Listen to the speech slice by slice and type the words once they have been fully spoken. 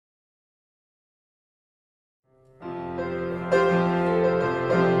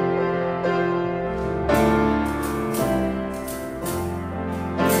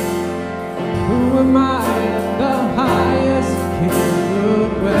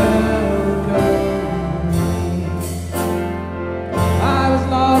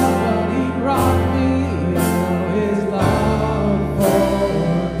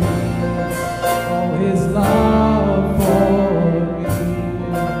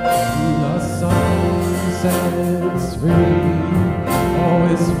sets free. Oh,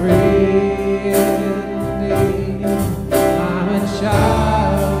 it's free indeed. I'm a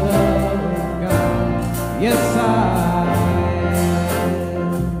child of God. Yes, I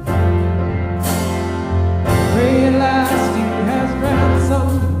am. Free at last, He has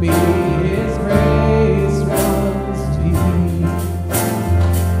ransomed me. His grace runs deep.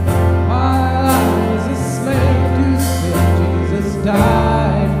 While I was a slave to sin, Jesus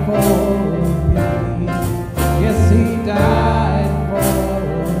died for me. Yes, He died for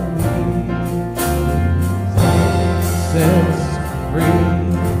me. Sets free.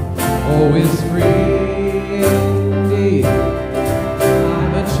 Oh, it's free indeed.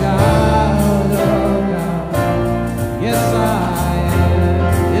 I'm a child of God. Yes, I am.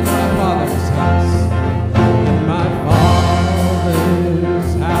 In my Father's house. In my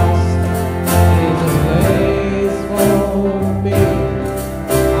Father's house. There's a place for me.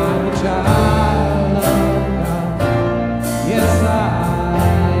 I'm a child of God. Yes, I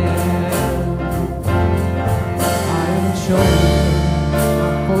am. I am chosen.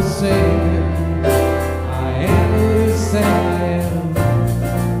 I'm forsaken. I am who you say I am.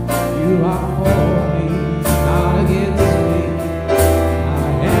 You are for me, not against me.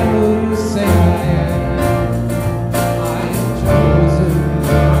 I am who you say I am. I am chosen.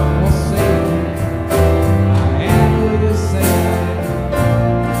 I'm forsaken. I am who you say I am.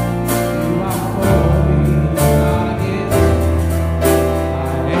 You are for me, not against me.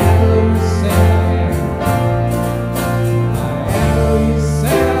 I am who you say I am. I am who you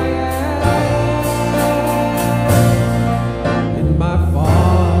say I am. In my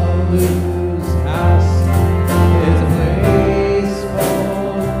Father's house is a place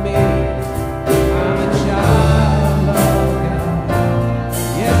for me. I'm a child of God.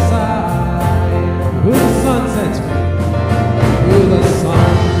 Yes, I am. Who the Son sets free. Who the Son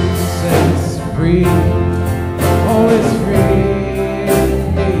sets free. Oh, it's free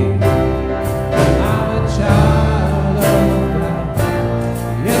indeed. I'm a child of God.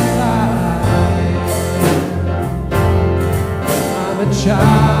 Yes, I am. I'm a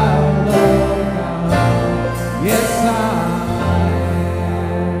child of God. Yes, I am.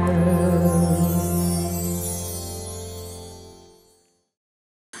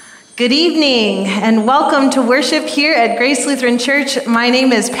 Good evening and welcome to worship here at Grace Lutheran Church. My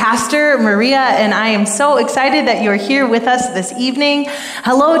name is Pastor Maria and I am so excited that you're here with us this evening.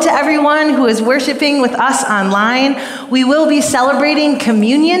 Hello to everyone who is worshiping with us online. We will be celebrating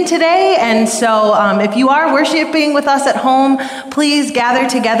communion today, and so if you are worshiping with us at home, please gather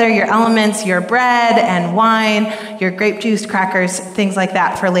together your elements, your bread and wine, your grape juice, crackers, things like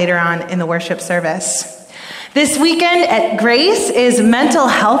that for later on in the worship service. This weekend at Grace is Mental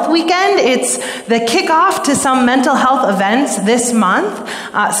Health Weekend. It's the kickoff to some mental health events this month.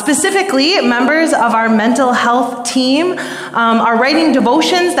 Specifically, members of our mental health team are writing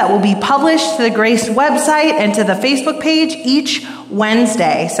devotions that will be published to the Grace website and to the Facebook page each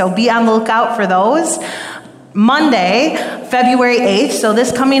Wednesday. So be on the lookout for those. Monday, February 8th, so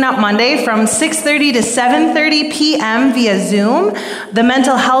this coming up Monday from 6:30 to 7:30 p.m. via Zoom, the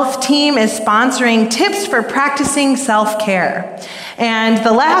mental health team is sponsoring tips for practicing self-care. And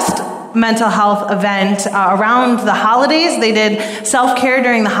the last mental health event around the holidays, they did self-care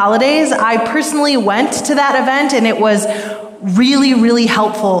during the holidays. I personally went to that event and it was really, really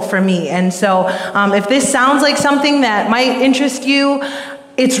helpful for me. And so if this sounds like something that might interest you,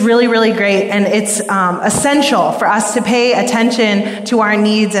 it's really, really great, and it's essential for us to pay attention to our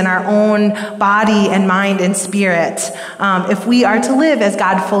needs and our own body and mind and spirit if we are to live as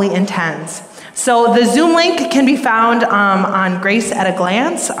God fully intends. So the Zoom link can be found on Grace at a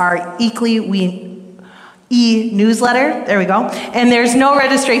Glance, our e-newsletter. There we go. And there's no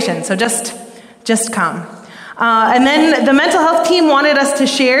registration, so just come. And then the mental health team wanted us to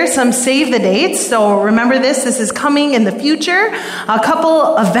share some save the dates. So remember this is coming in the future. A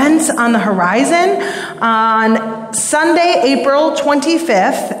couple events on the horizon. On Sunday, April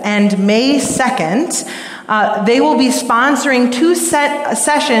 25th and May 2nd, they will be sponsoring two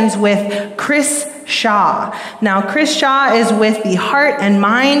sessions with Chris Shaw. Now, Chris Shaw is with the Heart and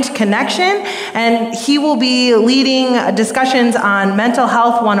Mind Connection, and he will be leading discussions on Mental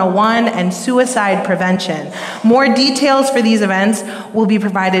Health 101 and suicide prevention. More details for these events will be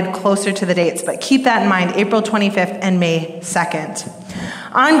provided closer to the dates, but keep that in mind, April 25th and May 2nd.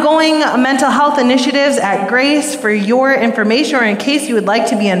 ongoing mental health initiatives at Grace. For your information or in case you would like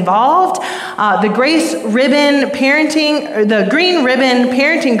to be involved, the Green Ribbon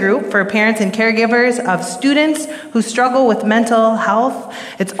Parenting Group for parents and caregivers of students who struggle with mental health.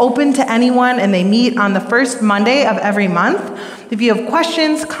 It's open to anyone, and they meet on the first Monday of every month. If you have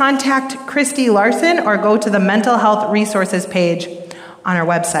questions, contact Christy Larson or go to the mental health resources page on our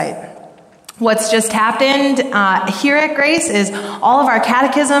website. What's just happened here at Grace is all of our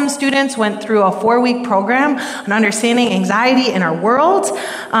catechism students went through a 4-week program on understanding anxiety in our world.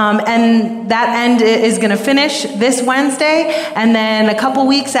 And that end is going to finish this Wednesday. And then a couple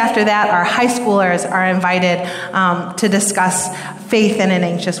weeks after that, our high schoolers are invited to discuss faith in an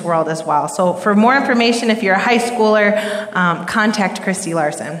anxious world as well. So for more information, if you're a high schooler, contact Christy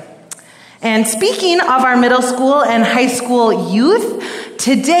Larson. And speaking of our middle school and high school youth,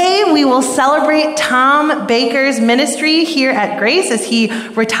 today we will celebrate Tom Baker's ministry here at Grace as he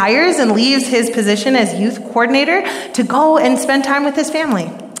retires and leaves his position as youth coordinator to go and spend time with his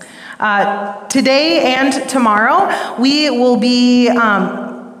family. Today and tomorrow, we will be,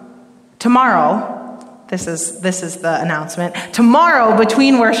 This is the announcement. Tomorrow,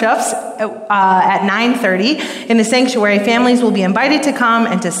 between worships at 9:30 in the sanctuary, families will be invited to come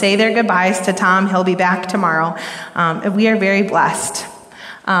and to say their goodbyes to Tom. He'll be back tomorrow. And we are very blessed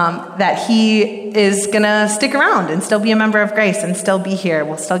that he is going to stick around and still be a member of Grace and still be here.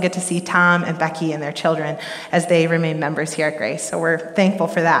 We'll still get to see Tom and Becky and their children as they remain members here at Grace. So we're thankful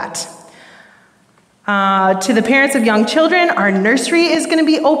for that. To the parents of young children, our nursery is going to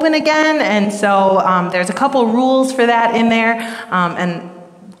be open again, and so there's a couple rules for that in there, and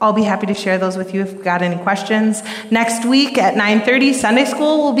I'll be happy to share those with you if you've got any questions. Next week at 9:30, Sunday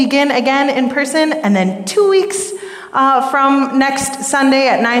school will begin again in person, and then 2 weeks from next Sunday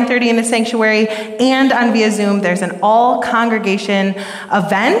at 9:30 in the sanctuary and on via Zoom, there's an all-congregation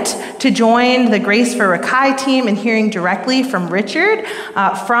event to join the Grace for Rakai team and hearing directly from Richard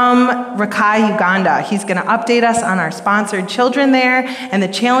from Rakai, Uganda. He's going to update us on our sponsored children there and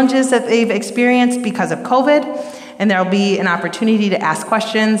the challenges that they've experienced because of COVID. And there'll be an opportunity to ask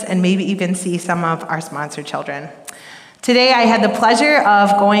questions and maybe even see some of our sponsored children. Today, I had the pleasure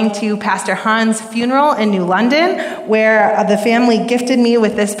of going to Pastor Han's funeral in New London, where the family gifted me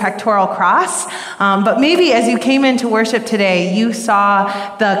with this pectoral cross. But maybe as you came into worship today, you saw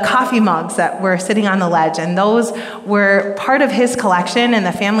the coffee mugs that were sitting on the ledge, and those were part of his collection, and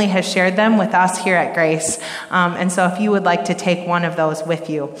the family has shared them with us here at Grace. And so if you would like to take one of those with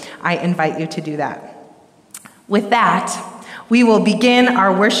you, I invite you to do that. With that, we will begin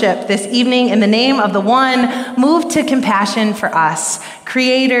our worship this evening in the name of the one moved to compassion for us,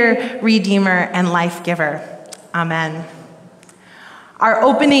 Creator, Redeemer, and Life Giver. Amen. Our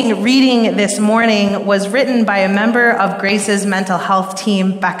opening reading this morning was written by a member of Grace's mental health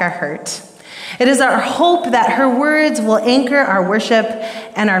team, Becca Hurt. It is our hope that her words will anchor our worship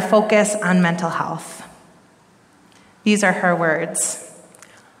and our focus on mental health. These are her words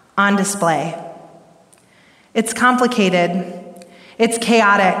on display. It's complicated. It's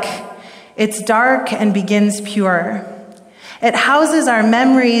chaotic. It's dark and begins pure. It houses our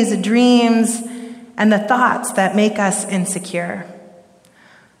memories, dreams, and the thoughts that make us insecure.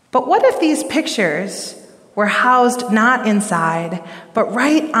 But what if these pictures were housed not inside, but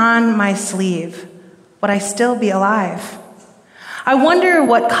right on my sleeve? Would I still be alive? I wonder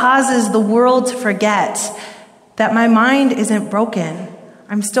what causes the world to forget that my mind isn't broken.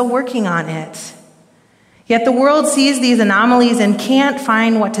 I'm still working on it. Yet the world sees these anomalies and can't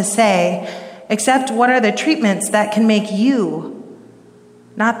find what to say, except what are the treatments that can make you,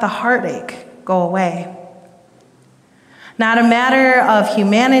 not the heartache, go away. Not a matter of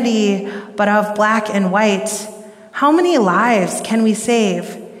humanity, but of black and white. How many lives can we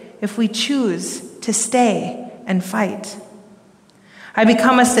save if we choose to stay and fight? I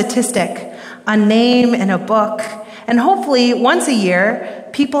become a statistic, a name in a book, and hopefully once a year,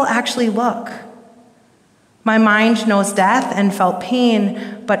 people actually look. My mind knows death and felt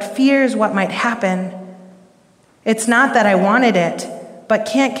pain, but fears what might happen. It's not that I wanted it, but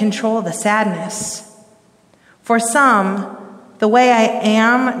can't control the sadness. For some, the way I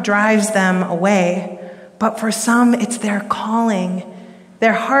am drives them away, but for some, it's their calling.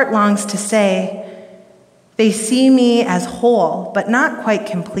 Their heart longs to say, they see me as whole, but not quite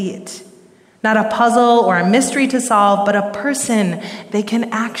complete. Not a puzzle or a mystery to solve, but a person they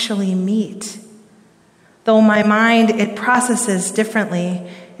can actually meet. Though my mind, it processes differently.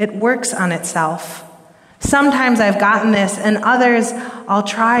 It works on itself. Sometimes I've gotten this, and others I'll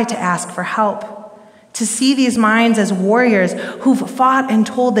try to ask for help. To see these minds as warriors who've fought and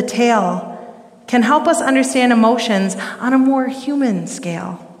told the tale. can help us understand emotions on a more human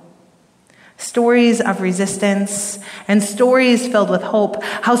scale. Stories of resistance and stories filled with hope,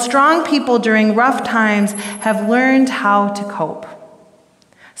 how strong people during rough times have learned how to cope.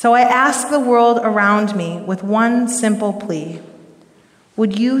 So I ask the world around me with one simple plea.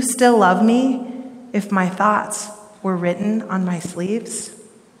 Would you still love me if my thoughts were written on my sleeves?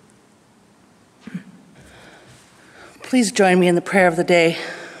 Please join me in the prayer of the day.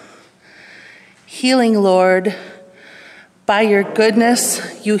 Healing Lord, by your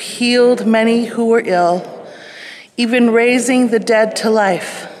goodness, you healed many who were ill, even raising the dead to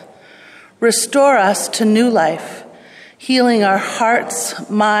life. Restore us to new life, healing our hearts,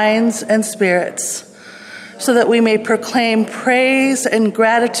 minds, and spirits, so that we may proclaim praise and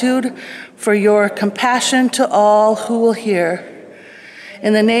gratitude for your compassion to all who will hear.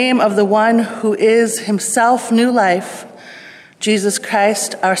 In the name of the one who is himself new life, Jesus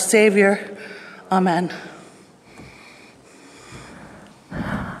Christ, our Savior. Amen.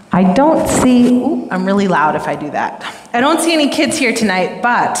 I don't see, I'm really loud if I do that. I don't see any kids here tonight,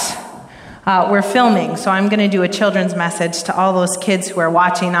 but we're filming, so I'm going to do a children's message to all those kids who are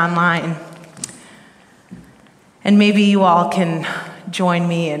watching online. And maybe you all can join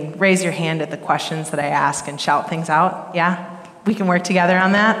me and raise your hand at the questions that I ask and shout things out. Yeah? We can work together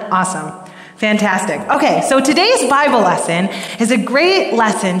on that? Awesome. Fantastic. Okay, so today's Bible lesson is a great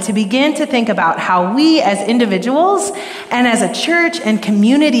lesson to begin to think about how we as individuals and as a church and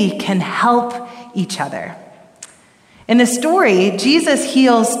community can help each other. In the story, Jesus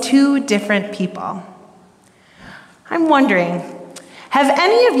heals two different people. I'm wondering, have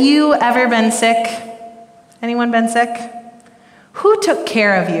any of you ever been sick? Anyone been sick? Who took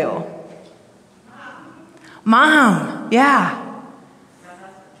care of you? Mom, yeah.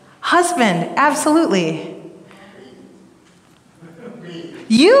 Husband, absolutely.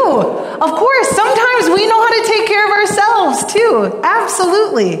 You, of course. Sometimes we know how to take care of ourselves too.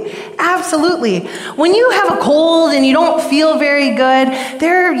 Absolutely. Absolutely. When you have a cold and you don't feel very good,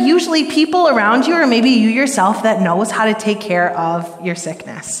 there are usually people around you, or maybe you yourself, that knows how to take care of your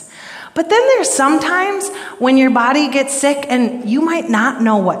sickness. But then there's sometimes when your body gets sick and you might not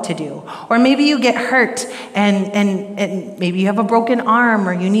know what to do. Or maybe you get hurt and maybe you have a broken arm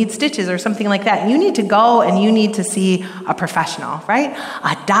or you need stitches or something like that. And you need to go and you need to see a professional, right?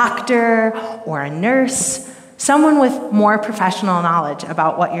 A doctor or a nurse, someone with more professional knowledge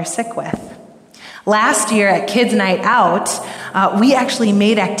about what you're sick with. Last year at Kids Night Out, we actually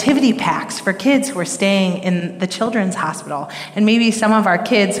made activity packs for kids who were staying in the children's hospital. And maybe some of our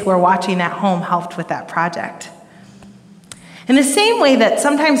kids who are watching at home helped with that project. In the same way that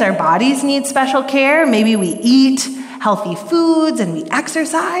sometimes our bodies need special care, maybe we eat healthy foods and we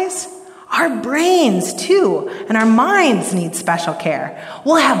exercise, our brains too and our minds need special care.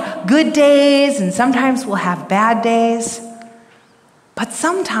 We'll have good days and sometimes we'll have bad days. But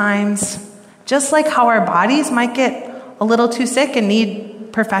sometimes, just like how our bodies might get a little too sick and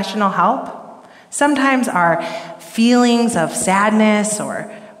need professional help, sometimes our feelings of sadness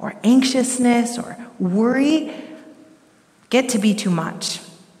or anxiousness or worry get to be too much.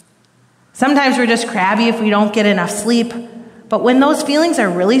 Sometimes we're just crabby if we don't get enough sleep, but when those feelings are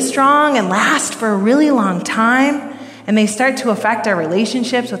really strong and last for a really long time, and they start to affect our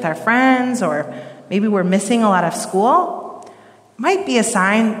relationships with our friends, or maybe we're missing a lot of school, might be a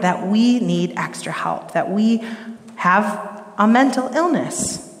sign that we need extra help, that we have a mental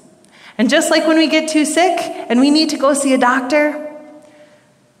illness. And just like when we get too sick and we need to go see a doctor,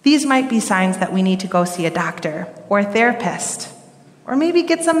 these might be signs that we need to go see a doctor or a therapist, or maybe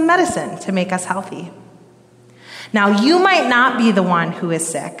get some medicine to make us healthy. Now, you might not be the one who is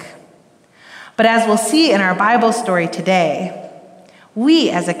sick, but as we'll see in our Bible story today, we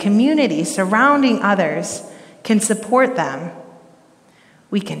as a community surrounding others can support them.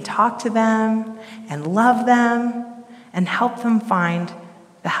 We can talk to them and love them and help them find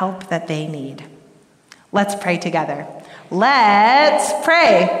the help that they need. Let's pray together. Let's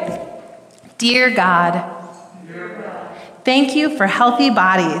pray. Dear God, thank you for healthy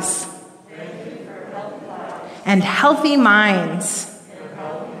bodies and healthy minds.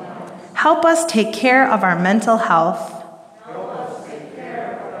 Help us take care of our mental health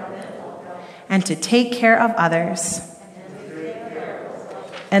and to take care of others.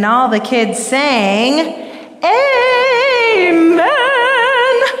 And all the kids sang, Amen.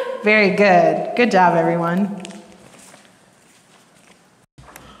 Very good. Good job, everyone.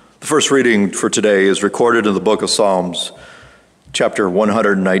 The first reading for today is recorded in the book of Psalms, chapter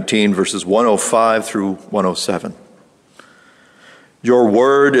 119, verses 105 through 107. Your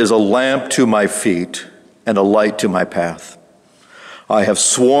word is a lamp to my feet and a light to my path. I have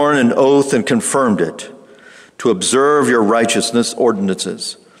sworn an oath and confirmed it, to observe your righteousness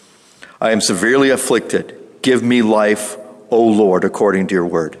ordinances. I am severely afflicted. Give me life, O Lord, according to your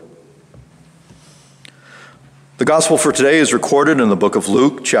word. The gospel for today is recorded in the book of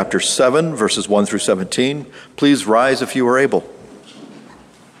Luke, chapter 7, verses 1 through 17. Please rise if you are able.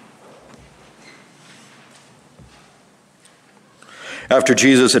 After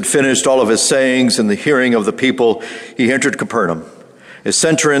Jesus had finished all of his sayings in the hearing of the people, he entered Capernaum. His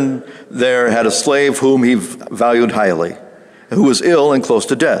centurion there had a slave whom he valued highly, who was ill and close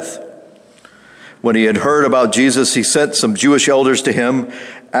to death. When he had heard about Jesus, he sent some Jewish elders to him,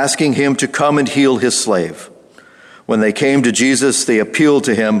 asking him to come and heal his slave. When they came to Jesus, they appealed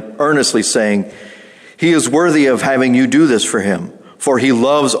to him earnestly, saying, "He is worthy of having you do this for him, for he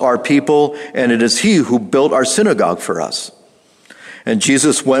loves our people, and it is he who built our synagogue for us." And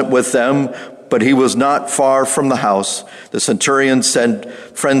Jesus went with them, but he was not far from the house. The centurion sent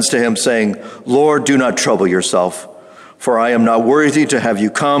friends to him, saying, "Lord, do not trouble yourself, for I am not worthy to have you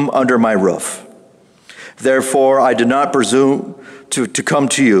come under my roof. Therefore I did not presume to come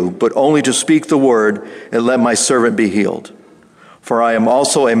to you, but only to speak the word, and let my servant be healed. For I am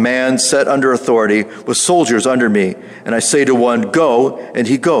also a man set under authority, with soldiers under me, and I say to one, 'Go,' and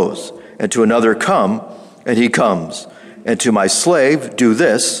he goes, and to another, 'Come,' and he comes, and to my slave, 'Do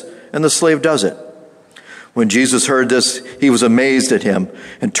this,' and the slave does it." When Jesus heard this, he was amazed at him,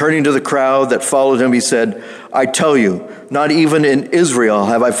 and turning to the crowd that followed him, he said, "I tell you, not even in Israel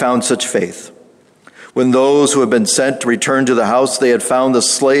have I found such faith." When those who had been sent returned to the house, they had found the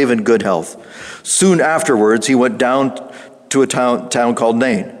slave in good health. Soon afterwards, he went down to a town called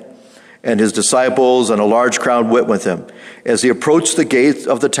Nain, and his disciples and a large crowd went with him. As he approached the gate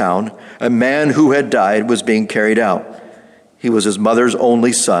of the town, a man who had died was being carried out. He was his mother's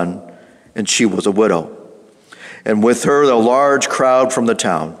only son, and she was a widow. And with her a large crowd from the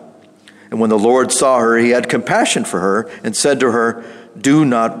town. And when the Lord saw her, he had compassion for her and said to her, "Do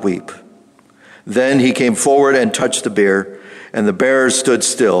not weep." Then he came forward and touched the bier, and the bearers stood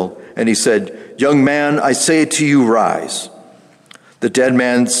still. And he said, "Young man, I say to you, rise." The dead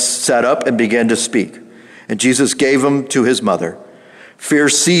man sat up and began to speak, and Jesus gave him to his mother. Fear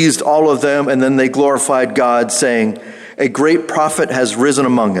seized all of them, and then they glorified God, saying, "A great prophet has risen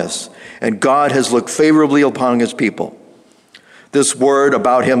among us, and God has looked favorably upon his people." This word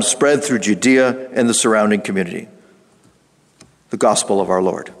about him spread through Judea and the surrounding community. The gospel of our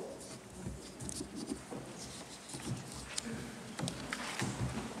Lord.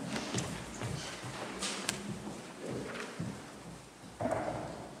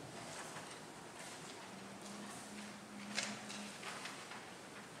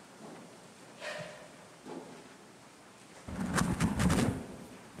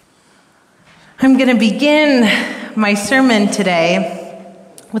 I'm going to begin my sermon today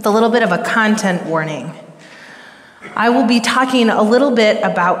with a little bit of a content warning. I will be talking a little bit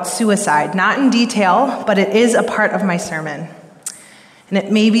about suicide, not in detail, but it is a part of my sermon. And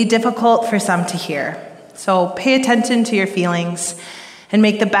it may be difficult for some to hear. So pay attention to your feelings and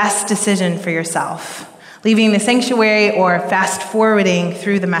make the best decision for yourself, leaving the sanctuary or fast forwarding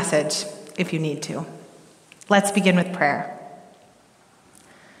through the message if you need to. Let's begin with prayer.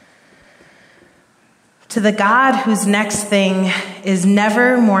 To the God whose next thing is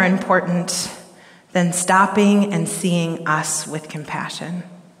never more important than stopping and seeing us with compassion.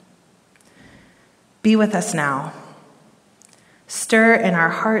 Be with us now. Stir in our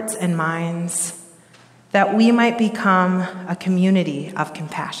hearts and minds that we might become a community of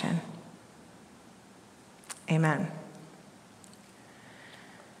compassion. Amen.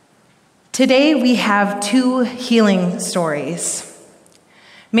 Today we have two healing stories.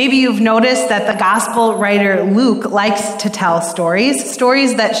 Maybe you've noticed that the gospel writer Luke likes to tell stories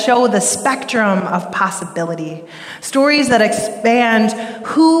that show the spectrum of possibility, stories that expand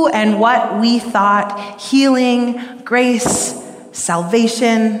who and what we thought healing, grace,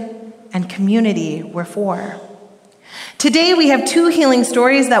 salvation, and community were for. Today we have two healing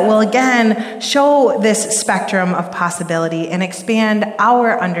stories that will again show this spectrum of possibility and expand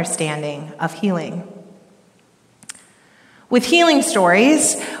our understanding of healing. With healing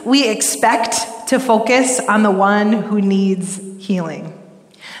stories, we expect to focus on the one who needs healing,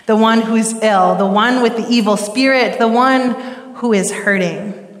 the one who's ill, the one with the evil spirit, the one who is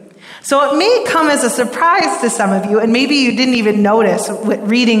hurting. So it may come as a surprise to some of you, and maybe you didn't even notice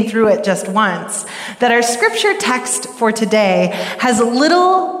reading through it just once, that our scripture text for today has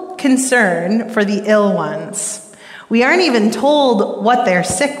little concern for the ill ones. We aren't even told what they're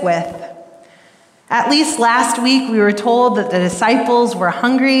sick with. At least last week, we were told that the disciples were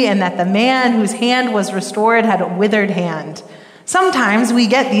hungry and that the man whose hand was restored had a withered hand. Sometimes we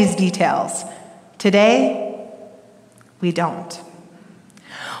get these details. Today, we don't.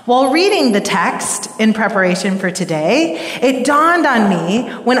 While reading the text in preparation for today, it dawned on me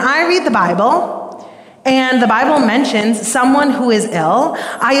when I read the Bible and the Bible mentions someone who is ill,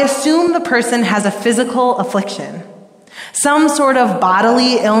 I assume the person has a physical affliction, some sort of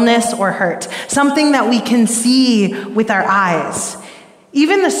bodily illness or hurt, something that we can see with our eyes.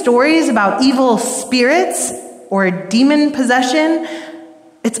 Even the stories about evil spirits or demon possession,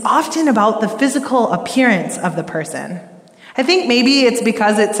 it's often about the physical appearance of the person. I think maybe it's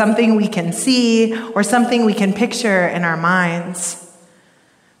because it's something we can see or something we can picture in our minds.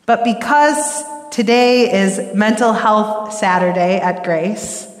 But because today is Mental Health Saturday at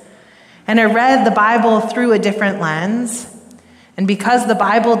Grace, and I read the Bible through a different lens, and because the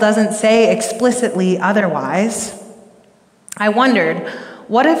Bible doesn't say explicitly otherwise, I wondered,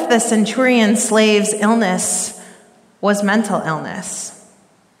 what if the centurion slave's illness was mental illness?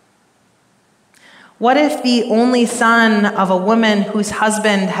 What if the only son of a woman whose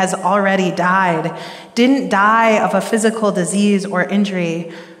husband has already died didn't die of a physical disease or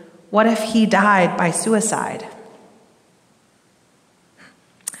injury? What if he died by suicide?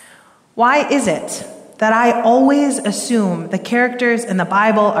 Why is it that I always assume the characters in the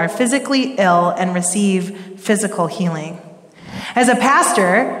Bible are physically ill and receive physical healing? As a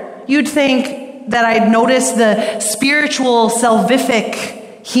pastor, you'd think that I'd notice the spiritual, salvific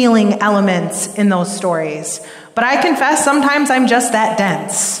healing elements in those stories. But I confess sometimes I'm just that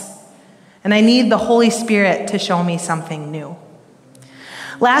dense, and I need the Holy Spirit to show me something new.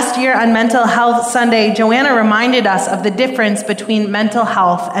 Last year on Mental Health Sunday, Joanna reminded us of the difference between mental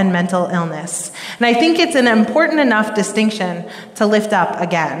health and mental illness. And I think it's an important enough distinction to lift up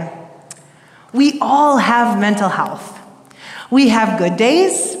again. We all have mental health. We have good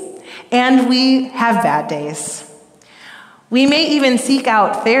days, and we have bad days. We may even seek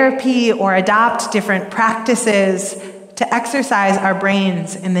out therapy or adopt different practices to exercise our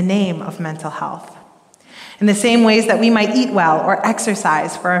brains in the name of mental health, in the same ways that we might eat well or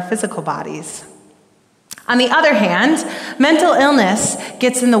exercise for our physical bodies. On the other hand, mental illness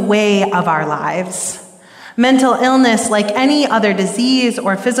gets in the way of our lives. Mental illness, like any other disease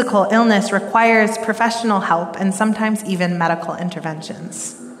or physical illness, requires professional help and sometimes even medical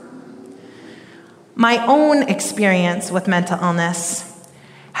interventions. My own experience with mental illness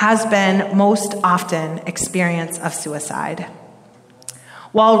has been most often experience of suicide.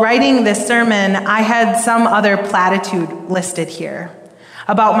 While writing this sermon, I had some other platitude listed here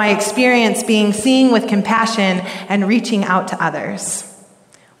about my experience being seen with compassion and reaching out to others,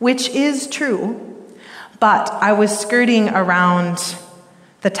 which is true, but I was skirting around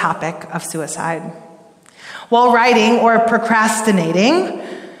the topic of suicide. While writing or procrastinating,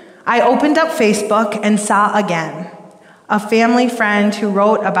 I opened up Facebook and saw again a family friend who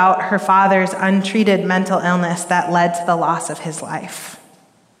wrote about her father's untreated mental illness that led to the loss of his life.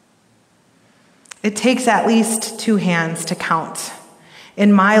 It takes at least two hands to count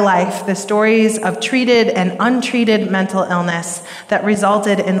in my life the stories of treated and untreated mental illness that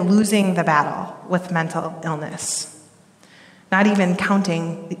resulted in losing the battle with mental illness, not even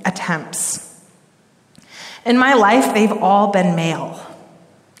counting the attempts. In my life, they've all been male.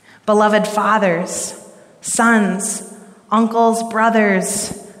 Beloved fathers, sons, uncles,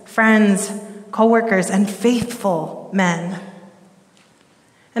 brothers, friends, coworkers, and faithful men.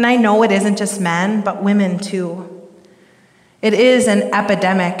 And I know it isn't just men, but women too. It is an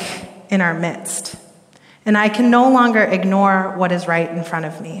epidemic in our midst, and I can no longer ignore what is right in front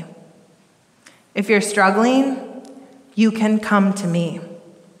of me. If you're struggling, you can come to me.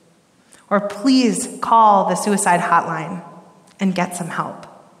 Or please call the suicide hotline and get some help.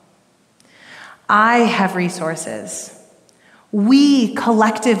 I have resources. We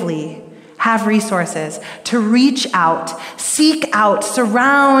collectively have resources to reach out, seek out,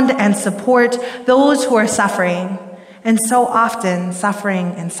 surround, and support those who are suffering, and so often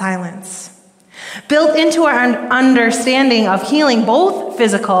suffering in silence. Built into our understanding of healing, both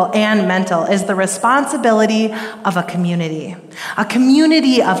physical and mental, is the responsibility of a community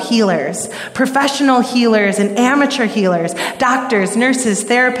of healers, professional healers and amateur healers, doctors, nurses,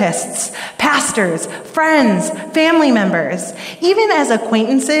 therapists, pastors, friends, family members. Even as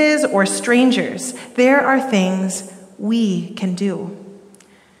acquaintances or strangers, there are things we can do.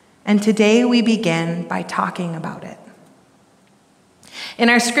 And today we begin by talking about it. In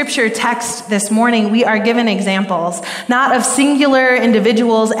our scripture text this morning, we are given examples, not of singular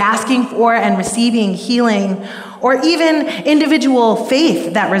individuals asking for and receiving healing, or even individual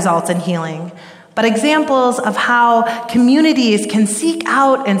faith that results in healing, but examples of how communities can seek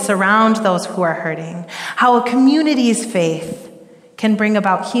out and surround those who are hurting, how a community's faith can bring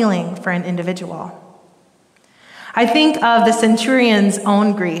about healing for an individual. I think of the centurion's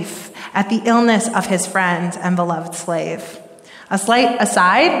own grief at the illness of his friend and beloved slave. A slight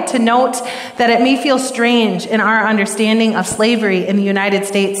aside to note that it may feel strange in our understanding of slavery in the United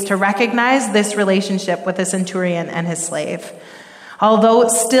States to recognize this relationship with the centurion and his slave. Although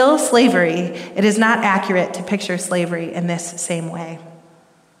still slavery, it is not accurate to picture slavery in this same way.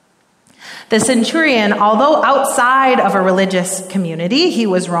 The centurion, although outside of a religious community, he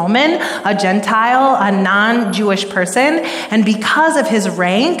was Roman, a Gentile, a non-Jewish person, and because of his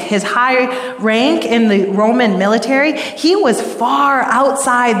rank, his high rank in the Roman military, he was far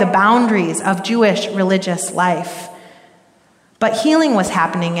outside the boundaries of Jewish religious life. But healing was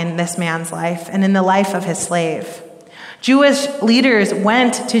happening in this man's life and in the life of his slave. Jewish leaders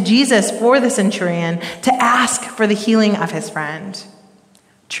went to Jesus for the centurion to ask for the healing of his friend.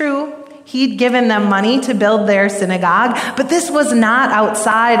 True, he'd given them money to build their synagogue, but this was not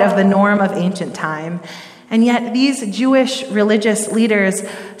outside of the norm of ancient time. And yet these Jewish religious leaders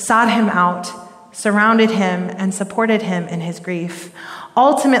sought him out, surrounded him, and supported him in his grief,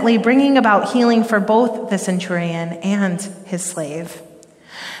 ultimately bringing about healing for both the centurion and his slave.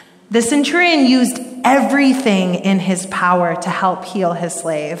 The centurion used everything in his power to help heal his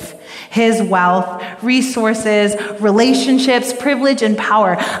slave. His wealth, resources, relationships, privilege, and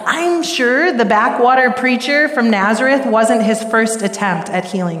power. I'm sure the backwater preacher from Nazareth wasn't his first attempt at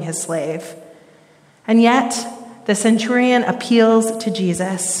healing his slave. And yet, the centurion appeals to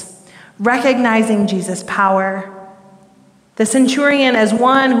Jesus, recognizing Jesus' power. The centurion, as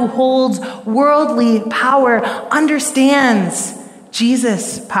one who holds worldly power, understands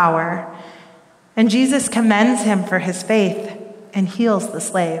Jesus' power. And Jesus commends him for his faith and heals the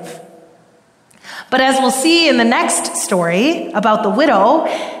slave. But as we'll see in the next story about the widow,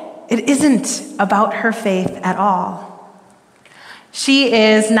 it isn't about her faith at all. She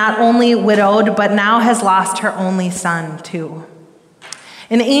is not only widowed, but now has lost her only son too.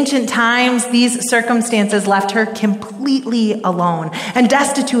 In ancient times, these circumstances left her completely alone and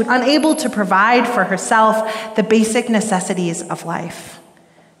destitute, unable to provide for herself the basic necessities of life.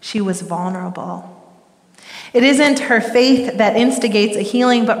 She was vulnerable. It isn't her faith that instigates a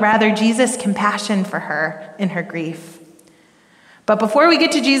healing, but rather Jesus' compassion for her in her grief. But before we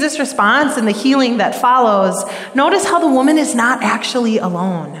get to Jesus' response and the healing that follows, notice how the woman is not actually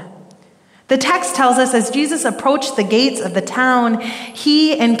alone. The text tells us as Jesus approached the gates of the town,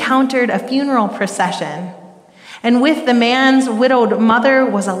 he encountered a funeral procession. And with the man's widowed mother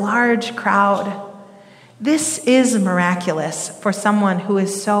was a large crowd. This is miraculous for someone who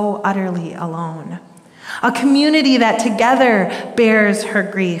is so utterly alone. A community that together bears her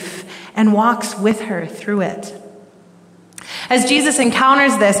grief and walks with her through it. As Jesus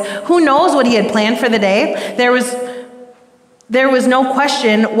encounters this, who knows what he had planned for the day? There was no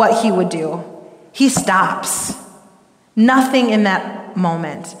question what he would do. He stops. Nothing in that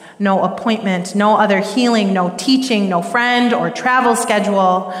moment. No appointment, no other healing, no teaching, no friend or travel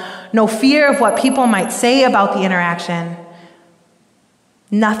schedule, no fear of what people might say about the interaction.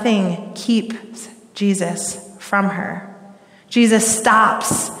 Nothing keeps Jesus from her. Jesus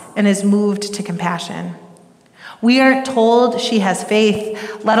stops and is moved to compassion. We aren't told she has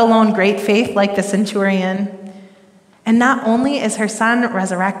faith, let alone great faith like the centurion. And not only is her son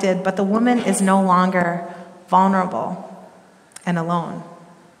resurrected, but the woman is no longer vulnerable and alone.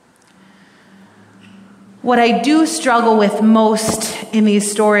 What I do struggle with most in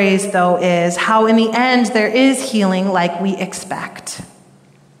these stories, though, is how in the end there is healing like we expect.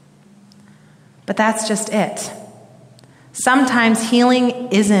 But that's just it. Sometimes healing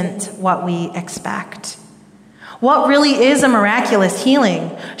isn't what we expect. What really is a miraculous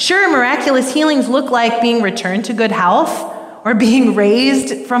healing? Sure, miraculous healings look like being returned to good health or being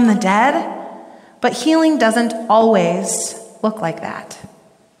raised from the dead, but healing doesn't always look like that.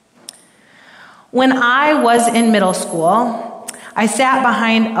 When I was in middle school, I sat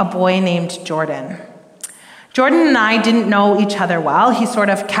behind a boy named Jordan. Jordan and I didn't know each other well. He sort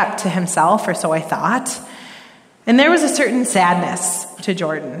of kept to himself, or so I thought. And there was a certain sadness to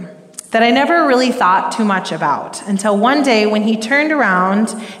Jordan that I never really thought too much about until one day when he turned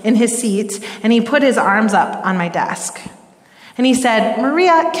around in his seat and he put his arms up on my desk. And he said,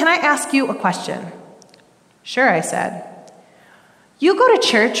 "Maria, can I ask you a question?" "Sure," I said. "You go to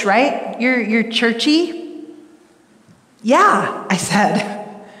church, right? You're churchy?" "Yeah," I said.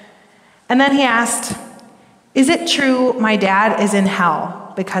 And then he asked, "Is it true my dad is in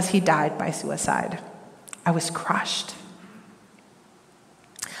hell because he died by suicide?" I was crushed.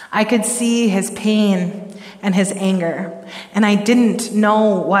 I could see his pain and his anger, and I didn't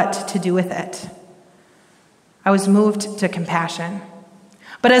know what to do with it. I was moved to compassion.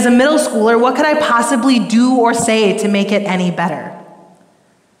 But as a middle schooler, what could I possibly do or say to make it any better?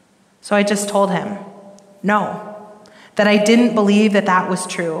 So I just told him, no, that I didn't believe that that was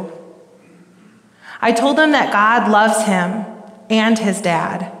true. I told him that God loves him and his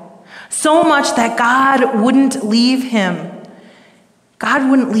dad, so much that God wouldn't leave him. God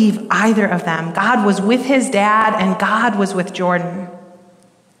wouldn't leave either of them. God was with his dad and God was with Jordan.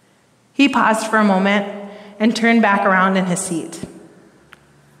 He paused for a moment and turned back around in his seat.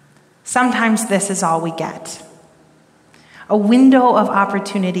 Sometimes this is all we get. A window of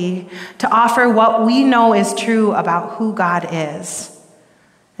opportunity to offer what we know is true about who God is.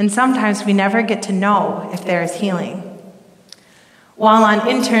 And sometimes we never get to know if there is healing. While on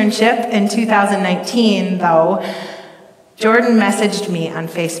internship in 2019, though, Jordan messaged me on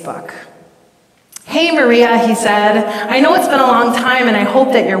Facebook. "Hey, Maria," he said, "I know it's been a long time and I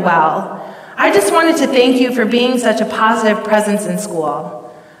hope that you're well. I just wanted to thank you for being such a positive presence in school.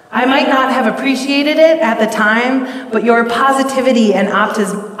 I might not have appreciated it at the time, but your positivity and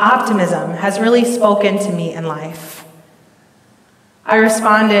optimism has really spoken to me in life." I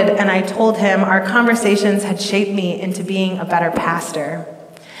responded and I told him our conversations had shaped me into being a better pastor.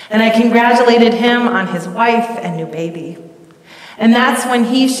 And I congratulated him on his wife and new baby. And that's when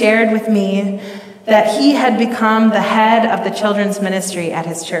he shared with me that he had become the head of the children's ministry at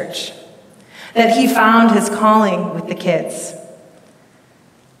his church, that he found his calling with the kids.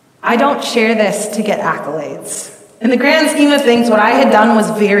 I don't share this to get accolades. In the grand scheme of things, what I had done was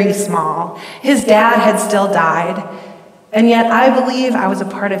very small. His dad had still died, and yet I believe I was a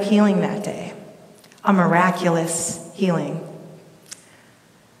part of healing that day, a miraculous healing.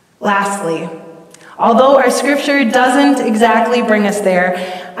 Lastly, although our scripture doesn't exactly bring us there,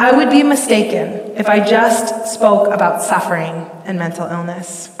 I would be mistaken if I just spoke about suffering and mental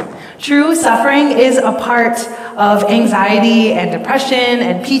illness. True, suffering is a part of anxiety and depression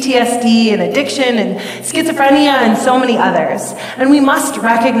and PTSD and addiction and schizophrenia and so many others. And we must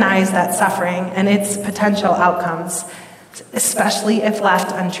recognize that suffering and its potential outcomes, especially if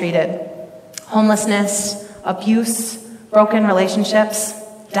left untreated. Homelessness, abuse, broken relationships,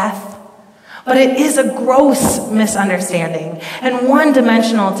 death. But it is a gross misunderstanding and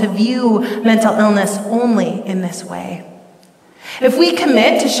one-dimensional to view mental illness only in this way. If we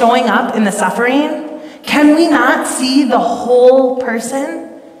commit to showing up in the suffering, can we not see the whole person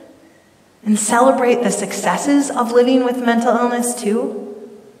and celebrate the successes of living with mental illness too?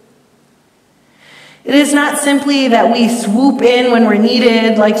 It is not simply that we swoop in when we're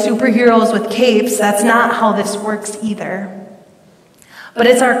needed like superheroes with capes. That's not how this works either. But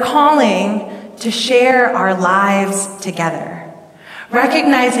it's our calling to share our lives together,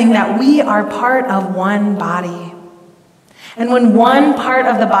 recognizing that we are part of one body. And when one part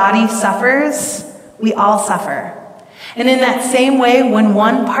of the body suffers, we all suffer. And in that same way, when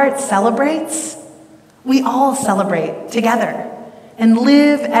one part celebrates, we all celebrate together and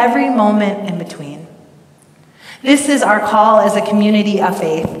live every moment in between. This is our call as a community of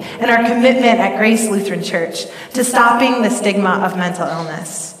faith and our commitment at Grace Lutheran Church to stopping the stigma of mental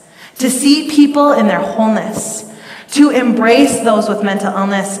illness, to see people in their wholeness, to embrace those with mental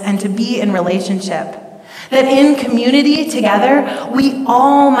illness and to be in relationship. That in community together, we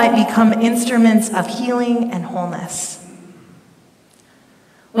all might become instruments of healing and wholeness.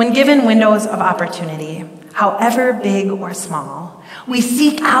 When given windows of opportunity, however big or small, we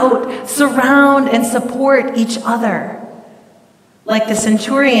seek out, surround, and support each other. Like the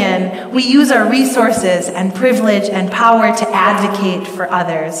centurion, we use our resources and privilege and power to advocate for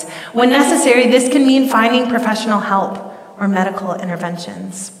others. When necessary, this can mean finding professional help or medical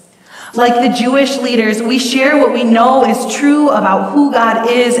interventions. Like the Jewish leaders, we share what we know is true about who God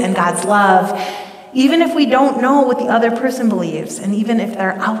is and God's love, even if we don't know what the other person believes, and even if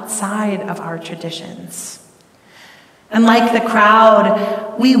they're outside of our traditions. And like the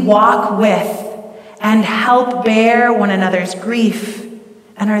crowd, we walk with and help bear one another's grief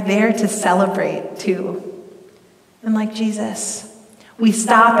and are there to celebrate too. And like Jesus, we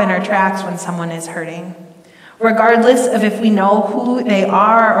stop in our tracks when someone is hurting, regardless of if we know who they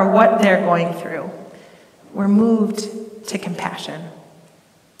are or what they're going through. We're moved to compassion.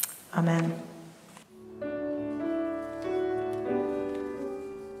 Amen.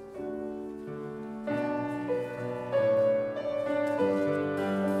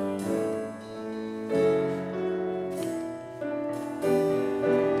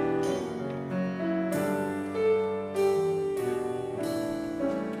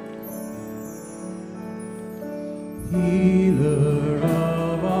 Healer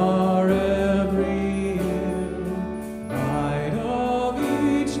of our every ill, light of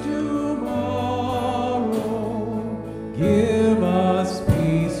each tomorrow.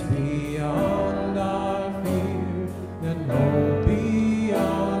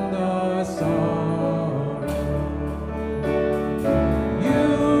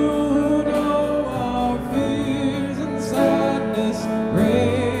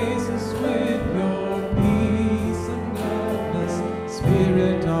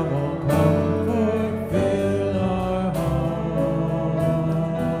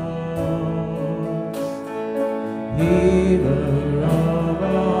 healer of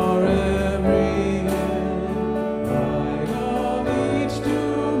our every ill, light of each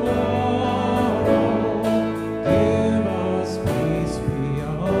tomorrow, give us peace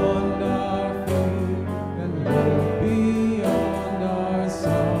beyond our fear and hope beyond our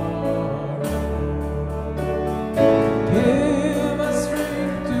sorrow. Give us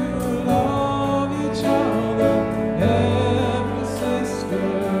strength to love each other, every sister,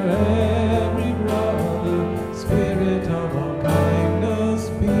 every brother. Spirit of all kindness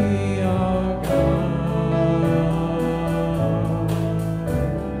be our guide.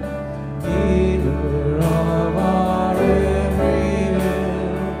 Healer of our every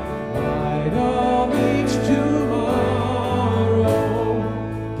ill, light of each tomorrow,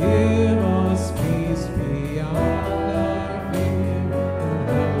 give us peace beyond our fear and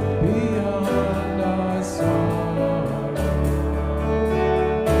hope beyond our sorrow.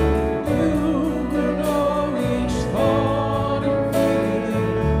 You who know each thought and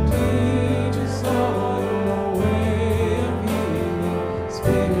feeling, teach us all your way of healing.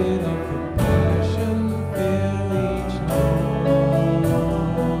 Spirit of compassion, fill each heart.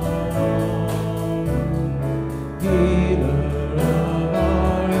 Healer of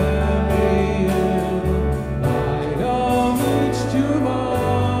our every ill, light of each tomorrow,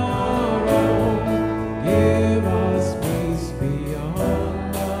 give us peace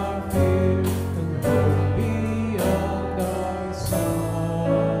beyond our fear and hope beyond our sorrow.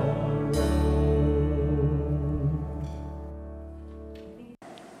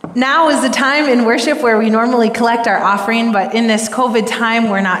 Now is the time in worship where we normally collect our offering, but in this COVID time,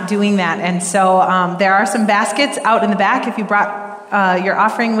 we're not doing that. And so there are some baskets out in the back if you brought your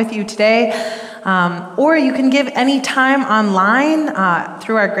offering with you today. Or you can give any time online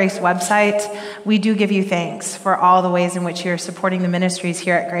through our Grace website. We do give you thanks for all the ways in which you're supporting the ministries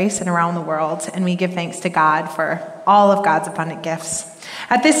here at Grace and around the world. And we give thanks to God for all of God's abundant gifts.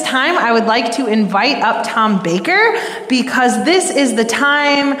 At this time, I would like to invite up Tom Baker, because this is the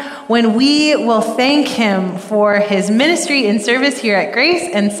time when we will thank him for his ministry and service here at Grace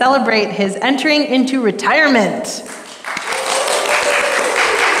and celebrate his entering into retirement.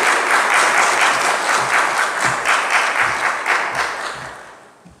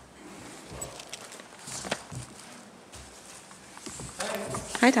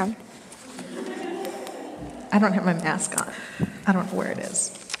 Hi, Tom. I don't have my mask on. I don't know where it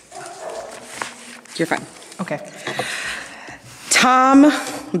is. You're fine. Okay. Tom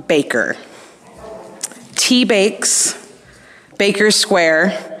Baker. T. Bakes, Baker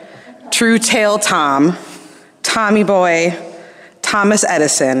Square, True Tale Tom, Tommy Boy, Thomas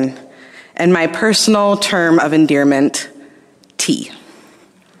Edison, and my personal term of endearment, T.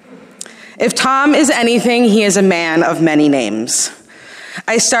 If Tom is anything, he is a man of many names.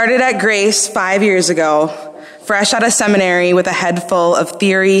 I started at Grace 5 years ago, fresh out of seminary with a head full of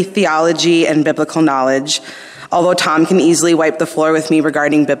theory, theology, and biblical knowledge, although Tom can easily wipe the floor with me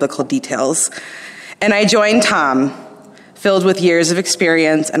regarding biblical details. And I joined Tom, filled with years of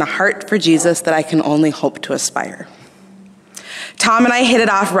experience and a heart for Jesus that I can only hope to aspire. Tom and I hit it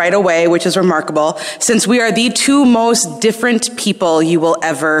off right away, which is remarkable, since we are the two most different people you will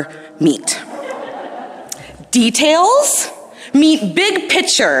ever meet. Details meet big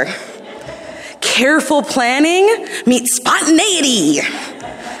picture. Careful planning meet spontaneity.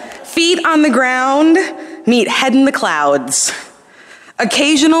 Feet on the ground meet head in the clouds.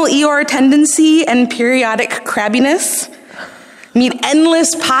 Occasional Eeyore tendency and periodic crabbiness meet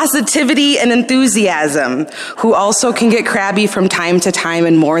endless positivity and enthusiasm, who also can get crabby from time to time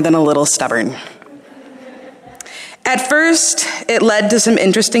and more than a little stubborn. At first, it led to some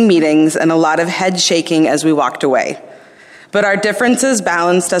interesting meetings and a lot of head shaking as we walked away. But our differences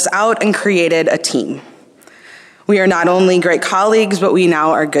balanced us out and created a team. We are not only great colleagues, but we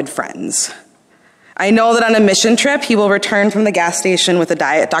now are good friends. I know that on a mission trip, he will return from the gas station with a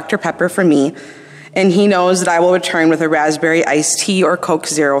Diet Dr. Pepper for me, and he knows that I will return with a raspberry iced tea or Coke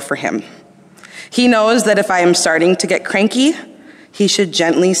Zero for him. He knows that if I am starting to get cranky, he should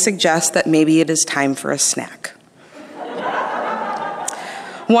gently suggest that maybe it is time for a snack.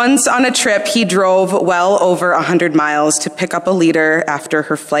 Once on a trip, he drove well over 100 miles to pick up a leader after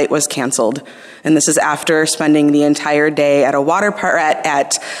her flight was canceled. And this is after spending the entire day at a water park,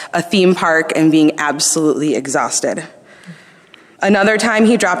 at a theme park, and being absolutely exhausted. Another time,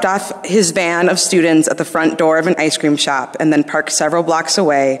 he dropped off his van of students at the front door of an ice cream shop and then parked several blocks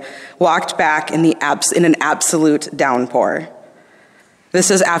away, walked back in an absolute downpour.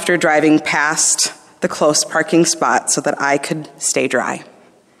 This is after driving past the close parking spot so that I could stay dry.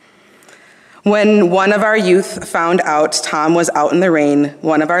 When one of our youth found out Tom was out in the rain,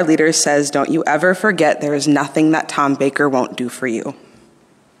 one of our leaders says, "Don't you ever forget there is nothing that Tom Baker won't do for you."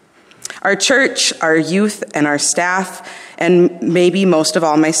 Our church, our youth, and our staff, and maybe most of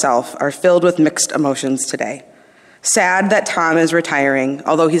all myself, are filled with mixed emotions today. Sad that Tom is retiring,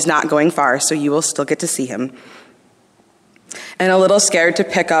 although he's not going far, so you will still get to see him. And a little scared to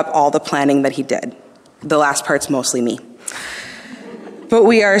pick up all the planning that he did. The last part's mostly me. But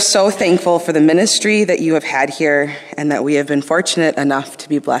we are so thankful for the ministry that you have had here and that we have been fortunate enough to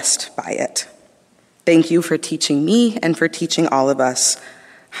be blessed by it. Thank you for teaching me and for teaching all of us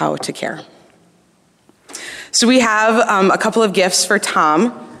how to care. So we have a couple of gifts for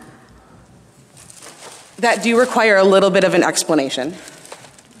Tom that do require a little bit of an explanation.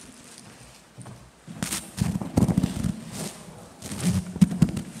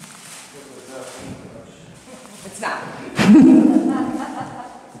 It's not.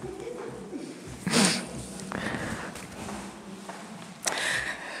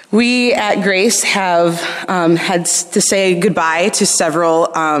 We at Grace have had to say goodbye to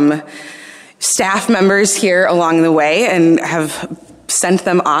several staff members here along the way and have sent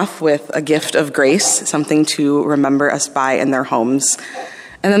them off with a gift of grace, something to remember us by in their homes.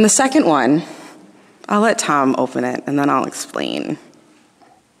 And then the second one, I'll let Tom open it and then I'll explain.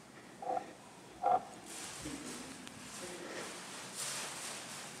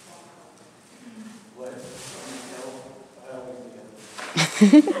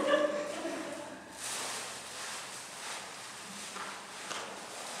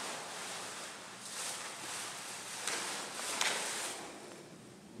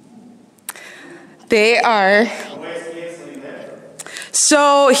 They are.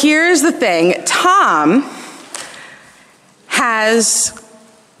 So here's the thing. Tom has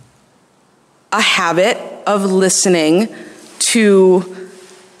a habit of listening to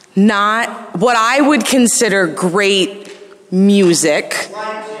not what I would consider great music.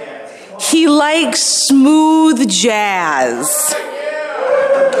 He likes smooth jazz.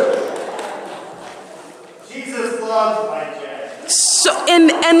 Jesus loves my jazz.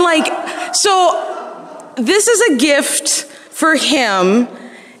 So this is a gift for him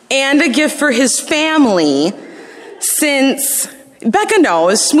and a gift for his family, since Becca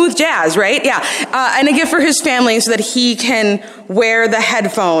knows smooth jazz, right? Yeah, and a gift for his family so that he can wear the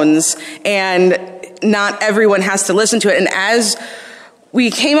headphones and not everyone has to listen to it. And as we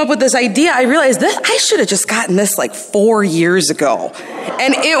came up with this idea, I realized that I should have just gotten this like 4 years ago.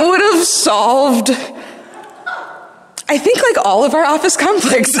 And it would have solved, I think, like all of our office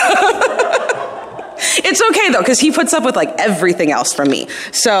conflicts. It's okay though, because he puts up with like everything else from me.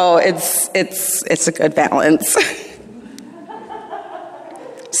 So it's a good balance.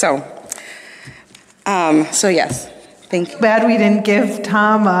 So yes, thank you. Bad we didn't give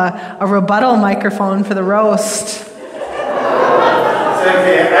Tom a rebuttal microphone for the roast. It's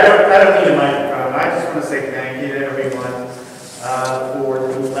okay. I don't need a microphone. I just want to say thank you to everyone for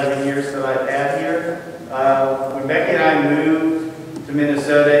the 11 years that I've had here. When Becky and I moved to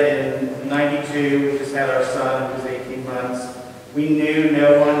Minnesota in '92, we just had our son, who was 18 months. We knew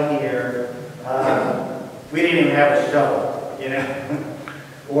no one here. We didn't even have a shovel,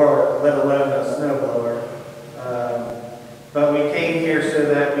 or let alone a snowblower. But we came here so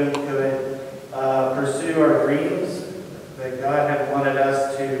that we could pursue our dreams, that God had wanted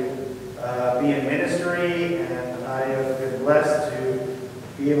us to be in ministry, and I have been blessed to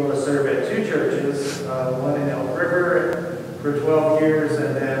be able to serve at 2 churches, one in Elk River for 12 years,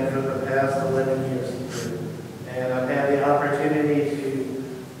 and then for the past 11 years here. And I've had the opportunity to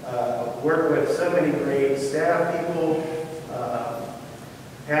work with so many great staff people,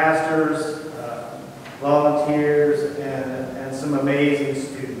 pastors, volunteers, and some amazing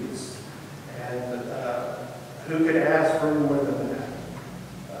students. And who could ask for more than that?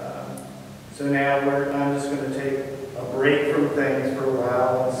 So now I'm just going to take a break from things for a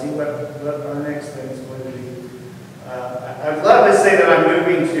while and see what our next thing is going to be. I'd love to say that I'm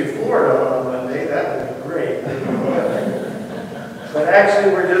moving to Florida on Monday. That would be great. But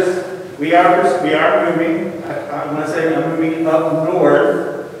actually, we are moving. I'm going to say I'm moving up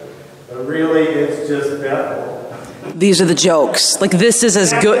north, but really it's just Bethel. These are the jokes. Like, this is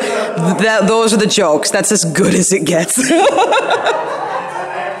as good. Those are the jokes. That's as good as it gets. It's an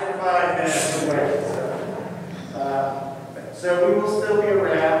extra 5 minutes away. So we will still be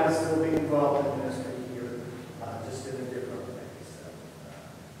around, we'll still be involved in ministry here, just in a different way. So,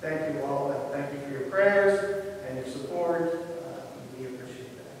 thank you all, and thank you for your prayers and your support. We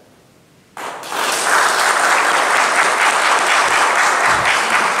appreciate that.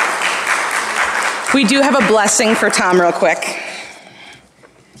 We do have a blessing for Tom real quick.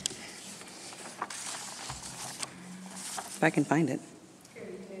 If I can find it.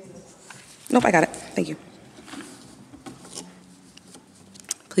 Nope, I got it. Thank you.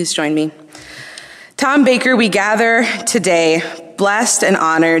 Please join me. Tom Baker, we gather today blessed and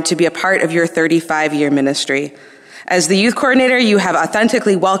honored to be a part of your 35-year ministry. As the youth coordinator, you have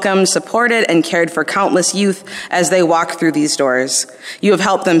authentically welcomed, supported, and cared for countless youth as they walk through these doors. You have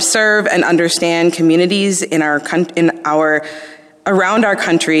helped them serve and understand communities around our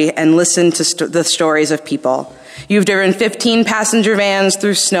country and listen to the stories of people. You've driven 15 passenger vans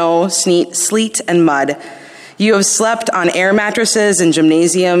through snow, sleet, and mud. You have slept on air mattresses in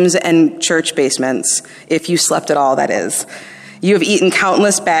gymnasiums and church basements, if you slept at all, that is. You have eaten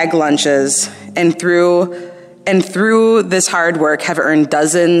countless bag lunches, and through this hard work have earned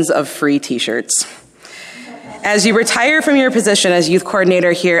dozens of free t-shirts. As you retire from your position as youth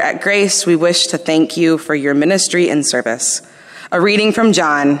coordinator here at Grace, we wish to thank you for your ministry and service. A reading from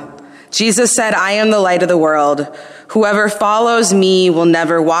John. Jesus said, "I am the light of the world. Whoever follows me will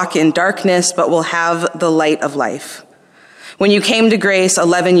never walk in darkness, but will have the light of life." When you came to Grace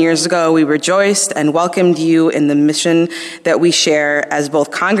 11 years ago, we rejoiced and welcomed you in the mission that we share as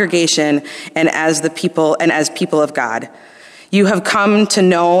both congregation and as people of God. You have come to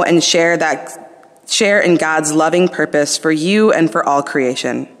know and share in God's loving purpose for you and for all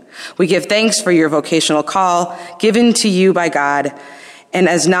creation. We give thanks for your vocational call given to you by God, and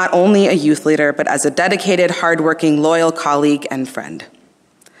as not only a youth leader, but as a dedicated, hardworking, loyal colleague and friend.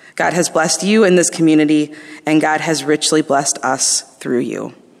 God has blessed you in this community, and God has richly blessed us through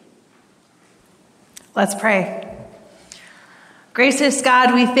you. Let's pray. Gracious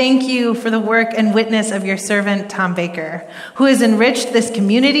God, we thank you for the work and witness of your servant, Tom Baker, who has enriched this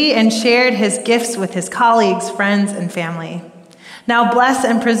community and shared his gifts with his colleagues, friends, and family. Now bless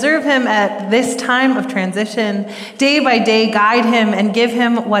and preserve him at this time of transition. Day by day, guide him and give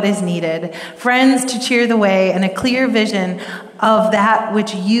him what is needed, friends to cheer the way, and a clear vision of that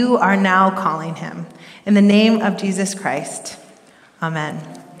which you are now calling him. In the name of Jesus Christ, amen.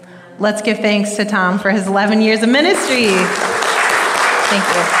 Let's give thanks to Tom for his 11 years of ministry. Thank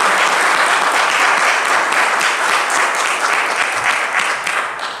you.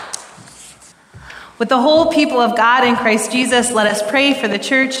 With the whole people of God in Christ Jesus, let us pray for the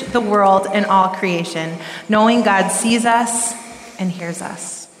church, the world, and all creation, knowing God sees us and hears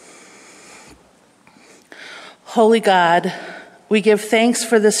us. Holy God, we give thanks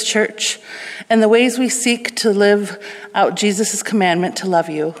for this church and the ways we seek to live out Jesus' commandment to love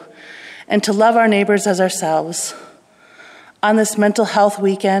you and to love our neighbors as ourselves. On this mental health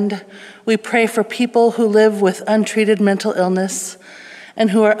weekend, we pray for people who live with untreated mental illness and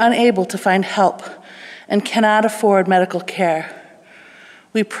who are unable to find help and cannot afford medical care.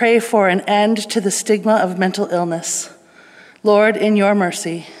 We pray for an end to the stigma of mental illness. Lord, in your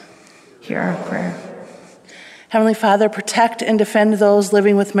mercy, Hear our prayer. Heavenly Father, protect and defend those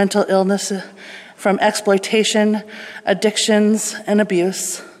living with mental illness from exploitation, addictions, and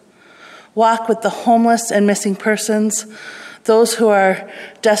abuse. Walk with the homeless and missing persons, those who are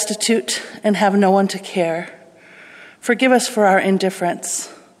destitute and have no one to care. Forgive us for our indifference.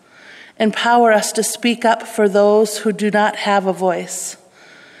 Empower us to speak up for those who do not have a voice.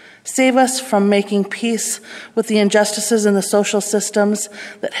 Save us from making peace with the injustices in the social systems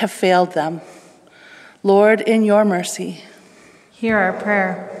that have failed them. Lord, in your mercy, Hear our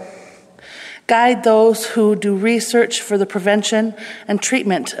prayer. guide those who do research for the prevention and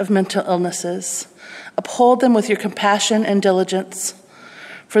treatment of mental illnesses. Uphold them with your compassion and diligence.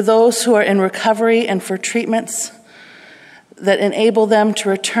 For those who are in recovery and for treatments that enable them to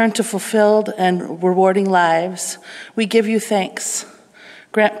return to fulfilled and rewarding lives, we give you thanks.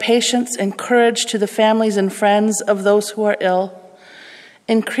 Grant patience and courage to the families and friends of those who are ill.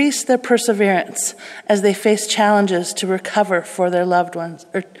 Increase their perseverance as they face challenges to recovery for their loved ones.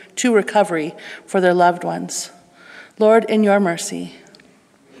 Lord, in your mercy,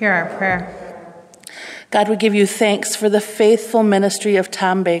 Hear our prayer. God, we give you thanks for the faithful ministry of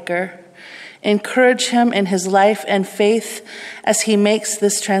Tom Baker. Encourage him in his life and faith as he makes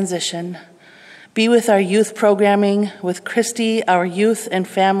this transition. Be with our youth programming, with Christy, our youth and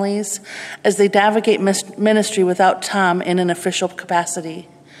families, as they navigate ministry without Tom in an official capacity.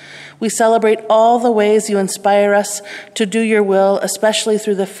 We celebrate all the ways you inspire us to do your will, especially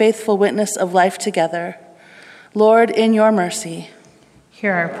through the faithful witness of life together. Lord, in your mercy,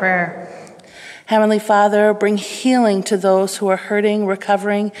 Hear our prayer. Heavenly Father, bring healing to those who are hurting,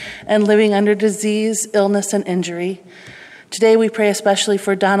 recovering, and living under disease, illness, and injury. Today we pray especially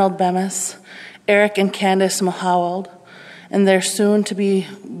for Donald Bemis, Eric and Candace Mahawald, and their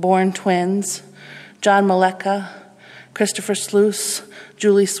soon-to-be-born twins, John Maleka, Christopher Sluice,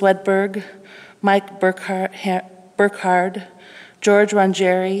 Julie Swedberg, Mike Burkhart Burkhard, George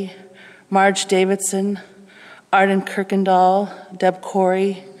Rangeri, Marge Davidson, Arden Kirkendall, Deb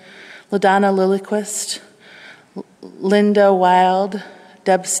Corey, LaDonna Lilliquist, Linda Wild,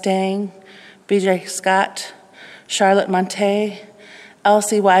 Deb Stang, BJ Scott, Charlotte Monte,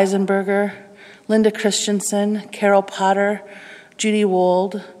 Elsie Weisenberger, Linda Christensen, Carol Potter, Judy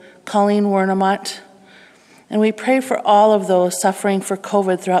Wold, Colleen Wernemont. And we pray for all of those suffering for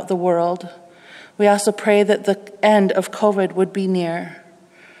COVID throughout the world. We also pray that the end of COVID would be near.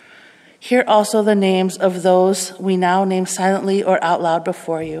 Hear also the names of those we now name silently or out loud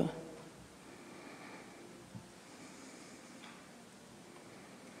before you.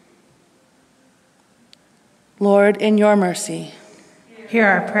 Lord, in your mercy, Hear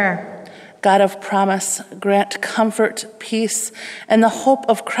our prayer. God of promise, grant comfort, peace, and the hope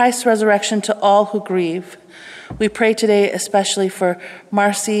of Christ's resurrection to all who grieve. We pray today especially for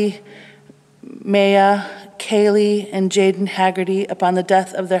Marcy, Maya, Kaylee, and Jaden Haggerty upon the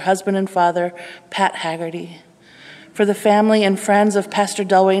death of their husband and father, Pat Haggerty. For the family and friends of Pastor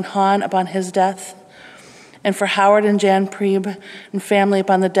Delwayne Hahn upon his death. And for Howard and Jan Preeb and family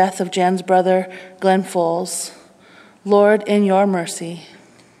upon the death of Jan's brother, Glenn Foles. Lord, in your mercy,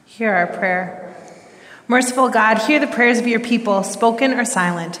 Hear our prayer. Merciful God, hear the prayers of your people, spoken or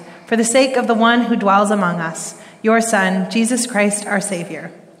silent, for the sake of the one who dwells among us, your Son, Jesus Christ, our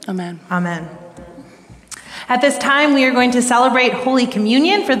Savior. Amen. Amen. At this time, we are going to celebrate Holy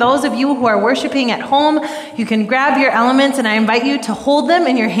Communion. For those of you who are worshiping at home, you can grab your elements, and I invite you to hold them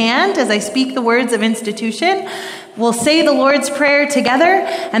in your hand as I speak the words of institution. We'll say the Lord's Prayer together,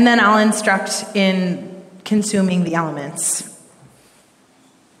 and then I'll instruct in consuming the elements.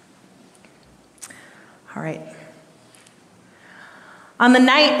 All right. On the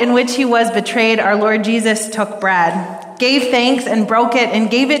night in which he was betrayed, our Lord Jesus took bread, gave thanks and broke it, and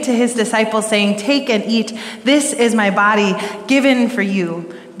gave it to his disciples, saying, "Take and eat. This is my body given for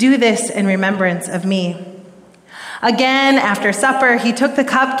you. Do this in remembrance of me." Again, after supper, he took the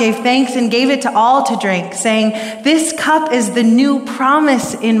cup, gave thanks, and gave it to all to drink, saying, "This cup is the new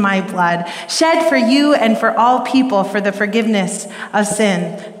promise in my blood, shed for you and for all people for the forgiveness of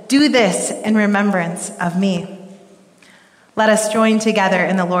sin. Do this in remembrance of me." Let us join together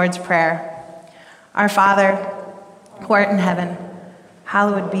in the Lord's Prayer. Our Father, who art in heaven,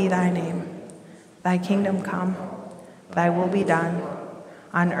 hallowed be thy name. Thy kingdom come, thy will be done,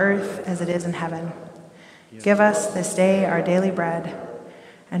 on earth as it is in heaven. Give us this day our daily bread,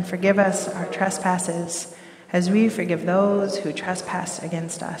 and forgive us our trespasses, as we forgive those who trespass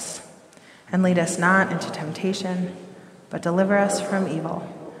against us. And lead us not into temptation, but deliver us from evil.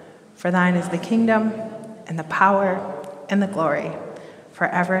 For thine is the kingdom, and the power, and the glory,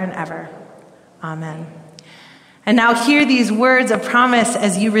 forever and ever. Amen. And now hear these words of promise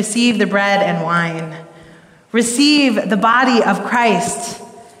as you receive the bread and wine. Receive the body of Christ,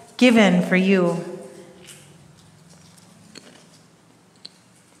 given for you.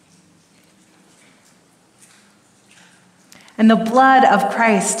 And the blood of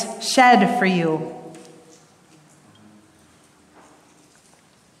Christ shed for you.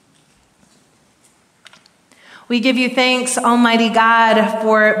 We give you thanks, Almighty God,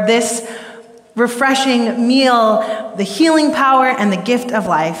 for this refreshing meal, the healing power, and the gift of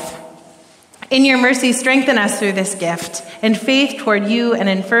life. In your mercy, strengthen us through this gift, in faith toward you and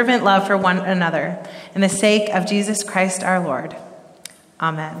in fervent love for one another, in the sake of Jesus Christ our Lord.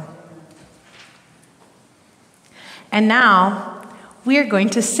 Amen. And now, we are going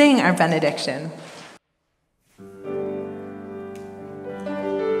to sing our benediction.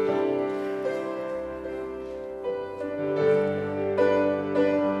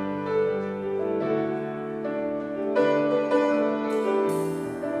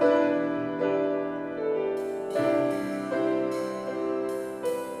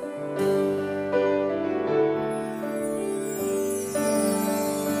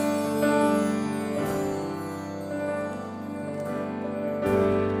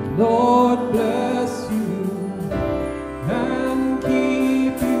 Lord bless you and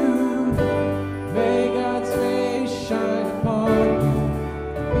keep you. May God's face shine upon you,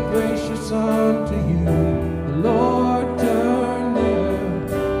 be gracious unto you. The Lord turn their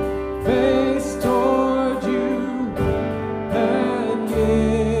face toward you and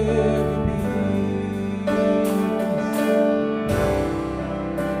give you peace.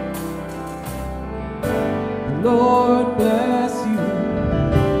 The Lord bless you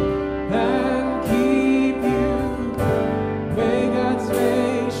and keep you. May God's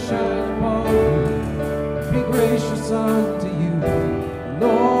face shine upon you, be gracious unto you.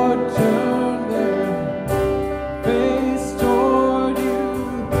 Lord, turn their face toward you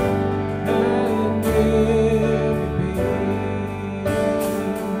and give you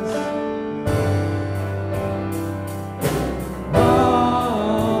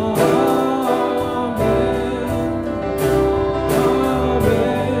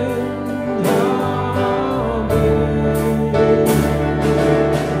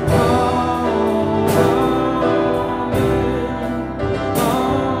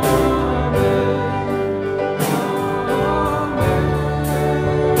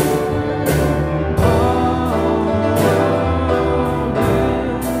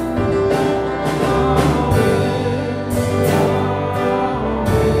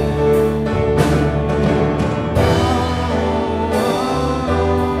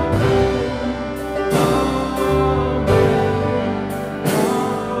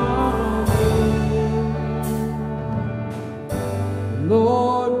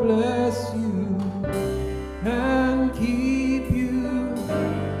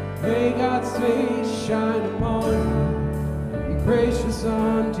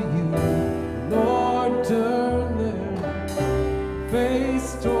unto you. Lord, turn their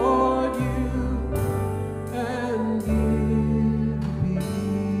face toward you and give peace.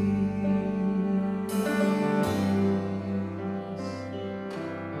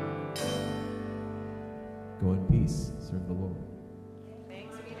 Go in peace, serve the Lord.